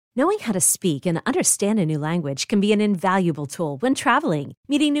Knowing how to speak and understand a new language can be an invaluable tool when traveling,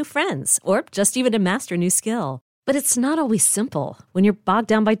 meeting new friends, or just even to master a new skill. But it's not always simple when you're bogged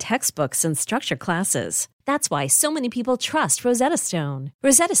down by textbooks and structured classes. That's why so many people trust Rosetta Stone.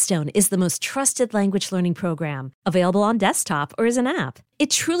 Rosetta Stone is the most trusted language learning program, available on desktop or as an app. It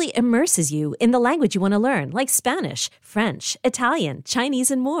truly immerses you in the language you want to learn, like Spanish, French, Italian,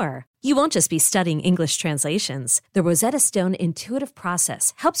 Chinese, and more. You won't just be studying English translations. The Rosetta Stone intuitive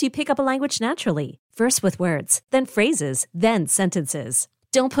process helps you pick up a language naturally, first with words, then phrases, then sentences.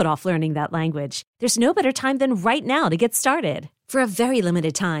 Don't put off learning that language. There's no better time than right now to get started. For a very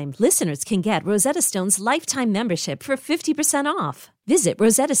limited time, listeners can get Rosetta Stone's lifetime membership for 50% off. Visit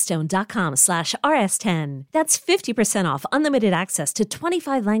rosettastone.com/rs10. That's 50% off unlimited access to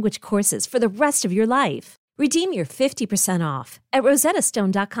 25 language courses for the rest of your life. Redeem your 50% off at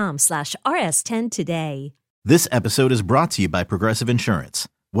rosettastone.com/rs10 today. This episode is brought to you by Progressive Insurance.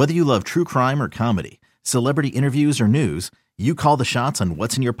 Whether you love true crime or comedy, celebrity interviews or news, you call the shots on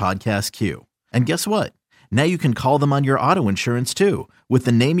what's in your podcast queue. And guess what? Now you can call them on your auto insurance too with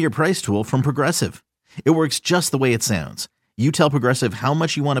the Name Your Price tool from Progressive. It works just the way it sounds. You tell Progressive how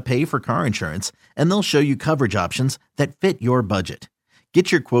much you want to pay for car insurance, and they'll show you coverage options that fit your budget.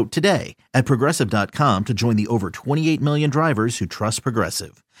 Get your quote today at Progressive.com to join the over 28 million drivers who trust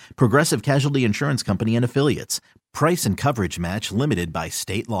Progressive. Progressive Casualty Insurance Company and Affiliates. Price and coverage match limited by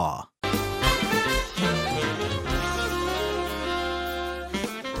state law.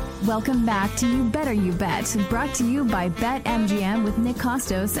 Welcome back to You Better You Bet, brought to you by BetMGM with Nick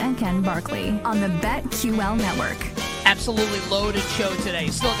Costos and Ken Barkley on the BetQL network. Absolutely loaded show today.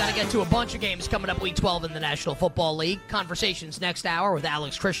 Still got to get to a bunch of games coming up Week 12 in the National Football League. Conversations next hour with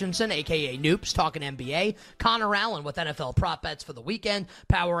Alex Christensen, a.k.a. Noops, talking NBA. Connor Allen with NFL prop bets for the weekend.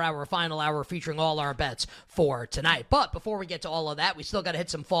 Power Hour, final hour, featuring all our bets for tonight. But before we get to all of that, we still got to hit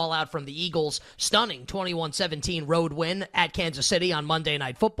some fallout from the Eagles' stunning 21-17 road win at Kansas City on Monday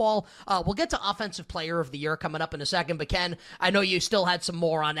Night Football. We'll get to Offensive Player of the Year coming up in a second. But Ken, I know you still had some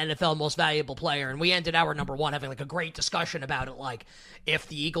more on NFL Most Valuable Player, and we ended hour number one having like a great discussion about it, like if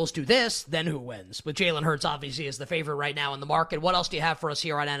the Eagles do this, then who wins? With Jalen Hurts obviously is the favorite right now in the market. What else do you have for us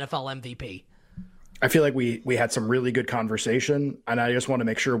here on NFL MVP? I feel like we had some really good conversation, and I just want to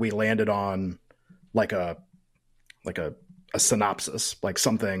make sure we landed on like a synopsis, like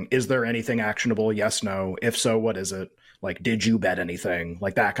something. Is there anything actionable? Yes, no. If so, what is it? Like, did you bet anything?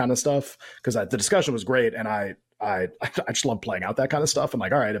 Like that kind of stuff. Because the discussion was great, and I just love playing out that kind of stuff. I'm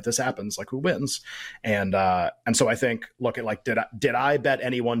like, all right, if this happens, like who wins? And so I think, look at like, did I bet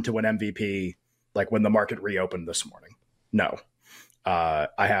anyone to win MVP? Like when the market reopened this morning? No. I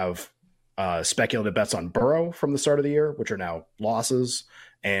have speculative bets on Burrow from the start of the year, which are now losses.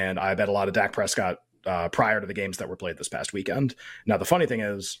 And I bet a lot of Dak Prescott prior to the games that were played this past weekend. Now, the funny thing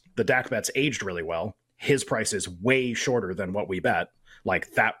is the Dak bets aged really well. His price is way shorter than what we bet.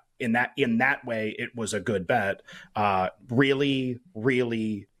 Like that, in that way, it was a good bet. Really,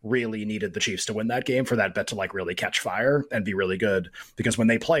 really, really needed the Chiefs to win that game for that bet to like really catch fire and be really good. Because when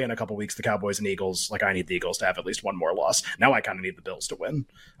they play in a couple weeks, the Cowboys and Eagles, like I need the Eagles to have at least one more loss. Now I kind of need the Bills to win,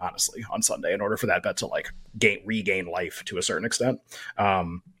 honestly, on Sunday in order for that bet to like regain life to a certain extent.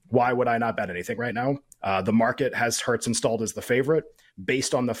 Why would I not bet anything right now? The market has Hurts installed as the favorite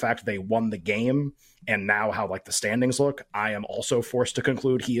based on the fact they won the game. And now how like the standings look, I am also forced to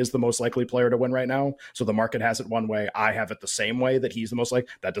conclude he is the most likely player to win right now. So the market has it one way. I have it the same way, that he's the most likely.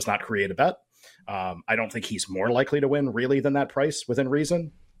 That does not create a bet. I don't think he's more likely to win really than that price within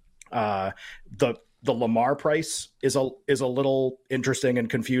reason. The Lamar price is a little interesting and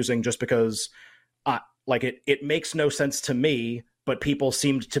confusing just because like it makes no sense to me, but people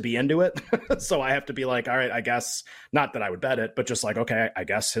seemed to be into it. So I have to be like, all right, I guess not that I would bet it, but just like, okay, I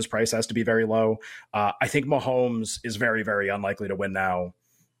guess his price has to be very low. I think Mahomes is very, very unlikely to win now.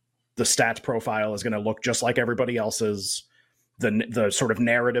 The stats profile is going to look just like everybody else's. The sort of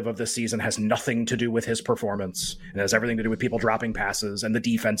narrative of this season has nothing to do with his performance. It has everything to do with people dropping passes and the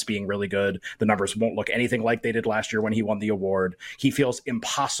defense being really good. The numbers won't look anything like they did last year when he won the award. He feels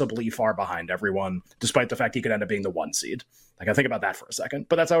impossibly far behind everyone, despite the fact he could end up being the 1 seed. Like, I think about that for a second,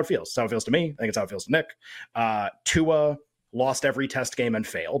 but that's how it feels. It's how it feels to me. I think it's how it feels to Nick. Tua lost every test game and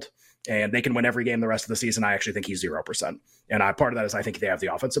failed, and they can win every game the rest of the season. I actually think he's 0%. And part of that is I think they have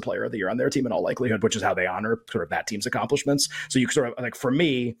the offensive player of the year on their team in all likelihood, which is how they honor sort of that team's accomplishments. So you sort of like, for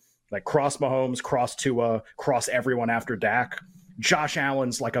me, like cross Mahomes, cross Tua, cross everyone after Dak. Josh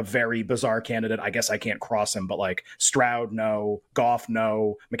Allen's like a very bizarre candidate. I guess I can't cross him, but like Stroud, no. Goff,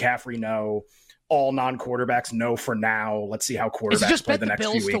 no. McCaffrey, no. all non-quarterbacks, no for now. Let's see how quarterbacks play the next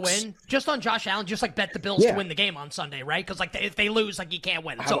few weeks. Just bet the Bills to win? Just on Josh Allen, just like bet the Bills to win the game on Sunday, right? Because like if they lose, like you can't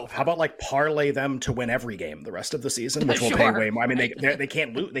win. How about like parlay them to win every game the rest of the season, which will pay way more. I mean, they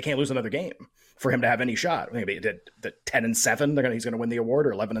can't lose. They can't lose another game for him to have any shot. Maybe the 10-7, he's gonna win the award,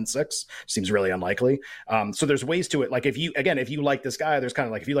 or 11-6 seems really unlikely. So there's ways to it. Like if you like this guy, there's kind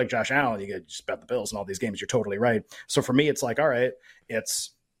of like if you like Josh Allen, you could just bet the Bills in all these games. You're totally right. So for me, it's like, all right,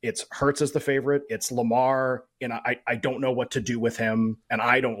 it's Hurts as the favorite. It's Lamar, and I don't know what to do with him, and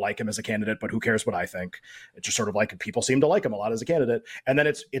I don't like him as a candidate, but who cares what I think? It's just sort of like people seem to like him a lot as a candidate. And then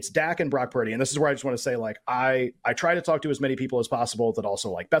it's Dak and Brock Purdy, and this is where I just want to say, like, I try to talk to as many people as possible that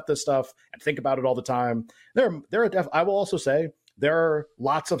also like bet this stuff and think about it all the time. I will also say there are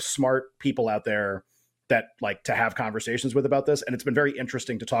lots of smart people out there that like to have conversations with about this, and it's been very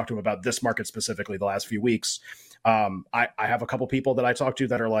interesting to talk to them about this market specifically the last few weeks. I have a couple people that I talk to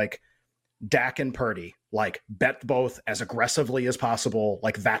that are like, Dak and Purdy, like bet both as aggressively as possible.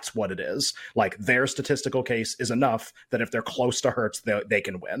 Like that's what it is. Like their statistical case is enough that if they're close to Hurts, they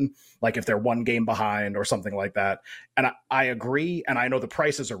can win. Like if they're one game behind or something like that. And I agree. And I know the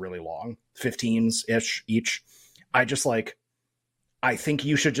prices are really long, 15s-ish each. I think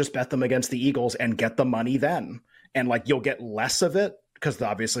you should just bet them against the Eagles and get the money then. And like you'll get less of it, because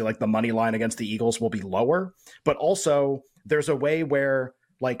obviously like the money line against the Eagles will be lower, but also there's a way where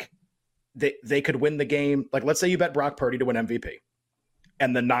like they could win the game. Like let's say you bet Brock Purdy to win MVP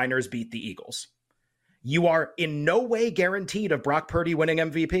and the Niners beat the Eagles. You are in no way guaranteed of Brock Purdy winning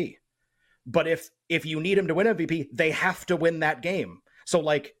MVP. But if you need him to win MVP, they have to win that game. So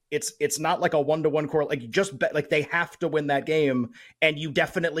like it's not like a 1-to-1 core. Like you just bet, like they have to win that game, and you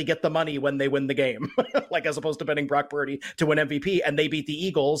definitely get the money when they win the game. Like as opposed to betting Brock Purdy to win MVP and they beat the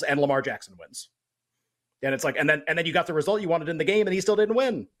Eagles and Lamar Jackson wins. And it's like, and then you got the result you wanted in the game and he still didn't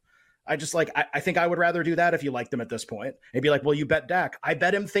win. I just like, I think I would rather do that if you like them at this point. It'd be like, well, you bet Dak. I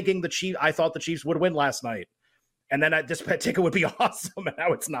bet him thinking I thought the Chiefs would win last night. And then this ticket would be awesome, and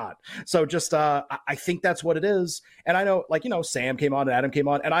now it's not. So just, I think that's what it is. And I know, like, Sam came on and Adam came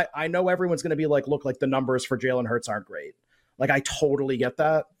on, and I know everyone's going to be like, look, like the numbers for Jalen Hurts aren't great. Like, I totally get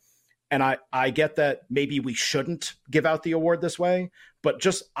that. And I get that maybe we shouldn't give out the award this way, but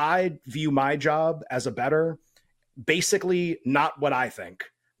just I view my job as a bettor, basically not what I think.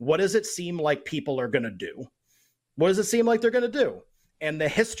 What does it seem like people are going to do? What does it seem like they're going to do? And the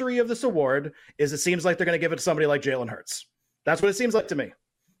history of this award is it seems like they're going to give it to somebody like Jalen Hurts. That's what it seems like to me.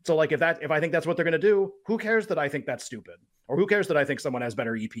 So like if I think that's what they're going to do, who cares that I think that's stupid? Or who cares that I think someone has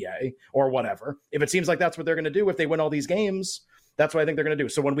better EPA or whatever? If it seems like that's what they're going to do, if they win all these games, that's what I think they're going to do.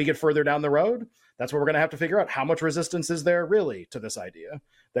 So when we get further down the road, that's what we're going to have to figure out. How much resistance is there really to this idea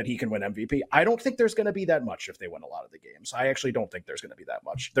that he can win MVP? I don't think there's going to be that much if they win a lot of the games. I actually don't think there's going to be that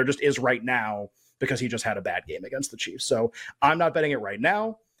much. There just is right now because he just had a bad game against the Chiefs. So I'm not betting it right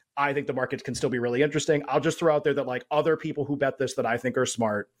now. I think the market can still be really interesting. I'll just throw out there that like other people who bet this that I think are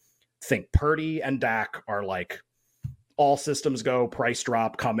smart think Purdy and Dak are like all systems go, price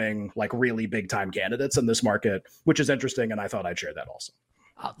drop coming, like really big time candidates in this market, which is interesting. And I thought I'd share that also.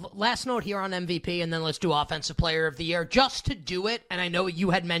 Last note here on MVP, and then let's do Offensive Player of the Year. Just to do it, and I know you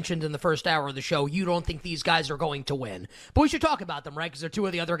had mentioned in the first hour of the show, you don't think these guys are going to win. But we should talk about them, right? Because they're two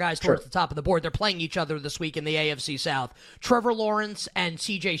of the other guys towards the top of the board. They're playing each other this week in the AFC South. Trevor Lawrence and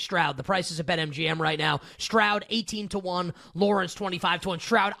CJ Stroud. The price is at BetMGM right now. Stroud, 18-1. Lawrence, 25-1.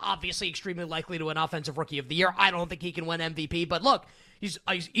 Stroud, obviously extremely likely to win Offensive Rookie of the Year. I don't think he can win MVP, but look,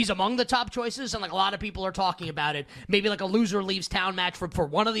 He's among the top choices, and like a lot of people are talking about it. Maybe like a loser leaves town match for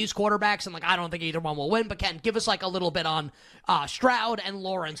one of these quarterbacks, and like I don't think either one will win. But Ken, give us like a little bit on Stroud and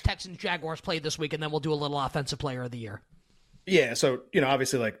Lawrence. Texans Jaguars played this week, and then we'll do a little Offensive Player of the Year. Yeah, so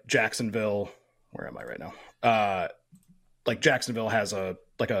obviously like Jacksonville. Where am I right now? Like Jacksonville has a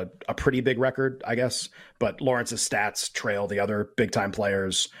pretty big record, I guess, but Lawrence's stats trail the other big time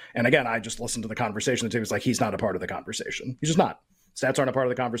players. And again, I just listened to the conversation. The team was like, he's not a part of the conversation. He's just not. Stats aren't a part of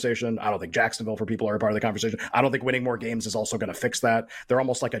the conversation. I don't think Jacksonville for people are a part of the conversation. I don't think winning more games is also going to fix that. They're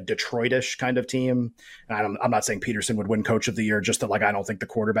almost like a Detroit-ish kind of team. And I'm not saying Peterson would win Coach of the Year, just that like I don't think the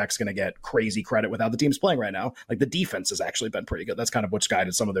quarterback's going to get crazy credit with how the team's playing right now. Like the defense has actually been pretty good. That's kind of what's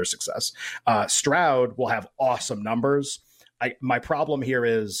guided some of their success. Stroud will have awesome numbers. My problem here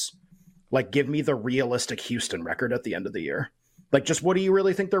is like give me the realistic Houston record at the end of the year. Like just what do you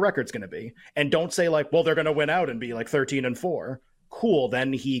really think their record's going to be? And don't say like, well, they're going to win out and be like 13-4. Cool,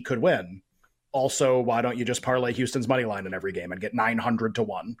 then he could win. Also, why don't you just parlay Houston's money line in every game and get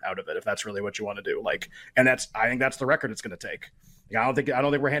 900-1 out of it if that's really what you want to do? Like, and I think that's the record it's going to take. I don't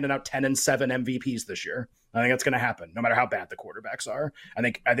think we're handing out 10 and 7 MVPs this year. I think that's going to happen, no matter how bad the quarterbacks are. I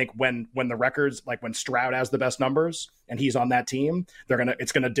think when the records, like when Stroud has the best numbers and he's on that team,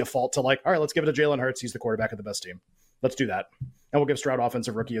 it's gonna default to like, all right, let's give it to Jalen Hurts. He's the quarterback of the best team. Let's do that, and we'll give Stroud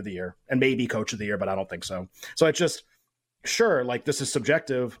Offensive Rookie of the Year and maybe Coach of the Year, but I don't think so. So it's just, sure, like this is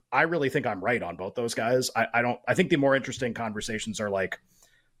subjective. I really think I'm right on both those guys. I think the more interesting conversations are like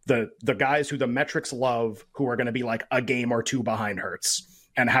the guys who the metrics love, who are going to be like a game or two behind Hurts.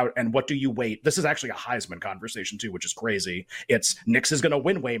 And what do you weight? This is actually a Heisman conversation too, which is crazy. It's Nix is going to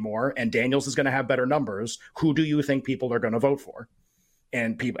win way more and Daniels is going to have better numbers. Who do you think people are going to vote for?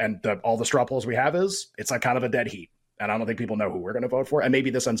 And all the straw polls we have it's like kind of a dead heat. And I don't think people know who we're going to vote for. And maybe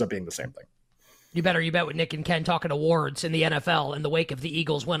this ends up being the same thing. You bet with Nick and Ken talking awards in the NFL in the wake of the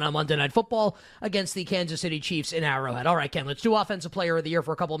Eagles' win on Monday Night Football against the Kansas City Chiefs in Arrowhead. All right, Ken, let's do Offensive Player of the Year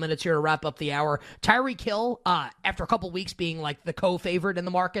for a couple of minutes here to wrap up the hour. Tyreek Hill, after a couple of weeks being like the co-favorite in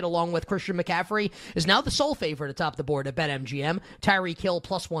the market along with Christian McCaffrey, is now the sole favorite atop the board at BetMGM. Tyreek Hill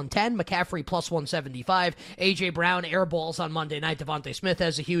plus 110, McCaffrey plus 175. A.J. Brown airballs on Monday night. Devontae Smith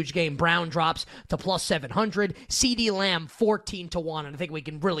has a huge game. Brown drops to plus 700. CeeDee Lamb 14-1, and I think we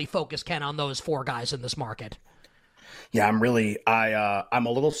can really focus, Ken, on those four guys in this market. Yeah, I'm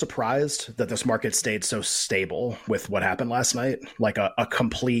a little surprised that this market stayed so stable with what happened last night. Like a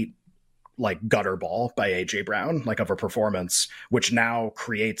complete like gutter ball by A.J. Brown, like of a performance, which now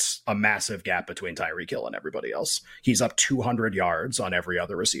creates a massive gap between Tyreek Hill and everybody else. He's up 200 yards on every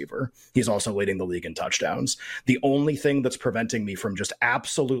other receiver. He's also leading the league in touchdowns. The only thing that's preventing me from just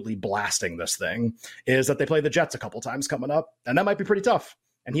absolutely blasting this thing is that they play the Jets a couple times coming up, and that might be pretty tough.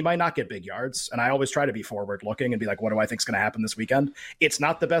 And he might not get big yards. And I always try to be forward looking and be like, what do I think is going to happen this weekend? It's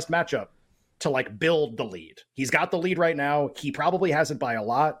not the best matchup to like build the lead. He's got the lead right now. He probably has it by a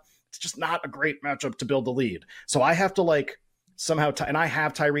lot. It's just not a great matchup to build the lead. So I have to like somehow, and I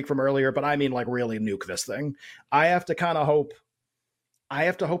have Tyreek from earlier, but I mean like really nuke this thing. I have to hope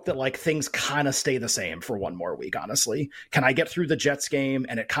that like things kind of stay the same for one more week, honestly. Can I get through the Jets game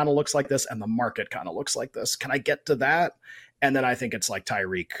and it kind of looks like this and the market kind of looks like this? Can I get to that? And then I think it's like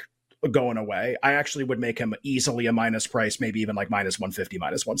Tyreek going away. I actually would make him easily a minus price, maybe even like minus 150,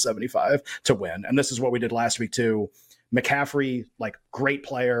 minus 175 to win. And this is what we did last week too. McCaffrey, like great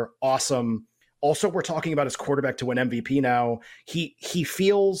player, awesome. Also, we're talking about his quarterback to win MVP now. He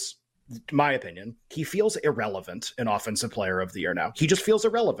feels, my opinion, he feels irrelevant in Offensive Player of the Year now. He just feels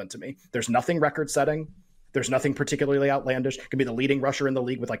irrelevant to me. There's nothing record setting. There's nothing particularly outlandish. Can be the leading rusher in the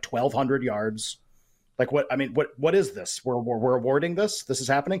league with like 1,200 yards. Like what is this? We're awarding this? This is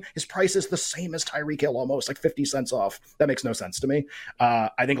happening? His price is the same as Tyreek Hill, almost like 50 cents off. That makes no sense to me.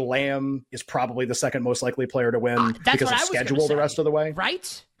 I think Lamb is probably the second most likely player to win because of schedule the rest of the way.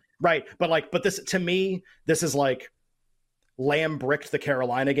 Right. But this, to me, this is like Lamb bricked the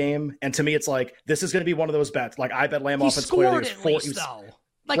Carolina game. And to me, it's like, this is going to be one of those bets. Like I bet Lamb offense player is 40.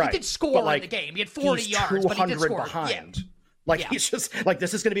 Like he did score in the game. He had 40 yards, but he did score. Behind. Yeah. He's just like,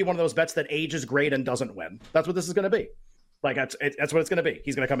 this is going to be one of those bets that age is great and doesn't win. That's what this is going to be. Like, that's what it's going to be.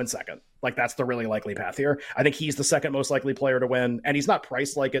 He's going to come in second. Like, that's the really likely path here. I think he's the second most likely player to win, and he's not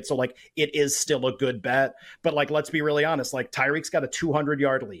priced like it. So, like, it is still a good bet. But, like, let's be really honest. Like, Tyreek's got a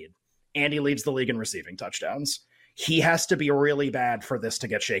 200-yard lead, and he leads the league in receiving touchdowns. He has to be really bad for this to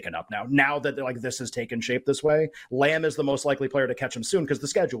get shaken up now. Now that like this has taken shape this way, Lamb is the most likely player to catch him soon because the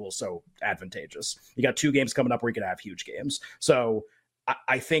schedule is so advantageous. You got 2 games coming up where you could have huge games. So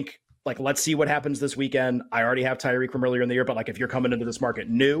I think like let's see what happens this weekend. I already have Tyreek from earlier in the year, but like if you're coming into this market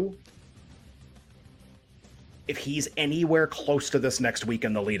new, if he's anywhere close to this next week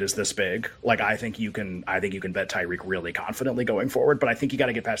and the lead is this big, like I think you can bet Tyreek really confidently going forward. But I think you got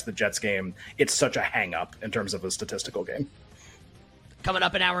to get past the Jets game. It's such a hang up in terms of a statistical game. Coming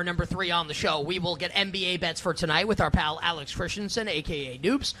up in hour number 3 on the show, we will get NBA bets for tonight with our pal Alex Christensen, a.k.a.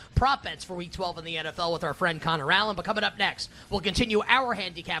 Noops. Prop bets for Week 12 in the NFL with our friend Connor Allen. But coming up next, we'll continue our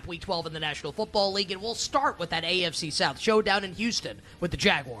handicap Week 12 in the National Football League, and we'll start with that AFC South showdown in Houston with the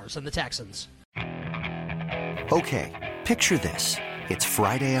Jaguars and the Texans. Okay, picture this. It's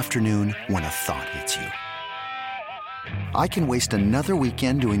Friday afternoon when a thought hits you. I can waste another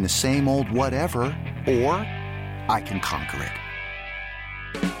weekend doing the same old whatever, or I can conquer it.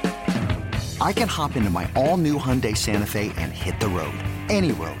 I can hop into my all-new Hyundai Santa Fe and hit the road.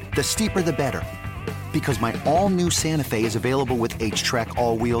 Any road. The steeper, the better. Because my all-new Santa Fe is available with H-Track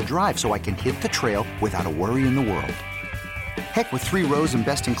all-wheel drive, so I can hit the trail without a worry in the world. Heck, with 3 rows and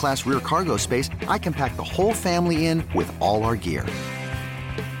best-in-class rear cargo space, I can pack the whole family in with all our gear.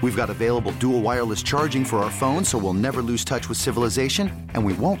 We've got available dual wireless charging for our phones, so we'll never lose touch with civilization, and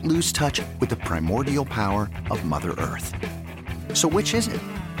we won't lose touch with the primordial power of Mother Earth. So which is it?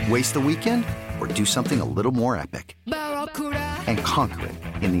 Waste the weekend or do something a little more epic and conquer it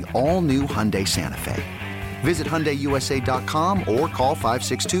in the all-new Hyundai Santa Fe? Visit HyundaiUSA.com or call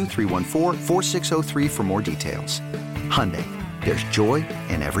 562-314-4603 for more details. Hyundai, there's joy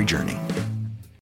in every journey.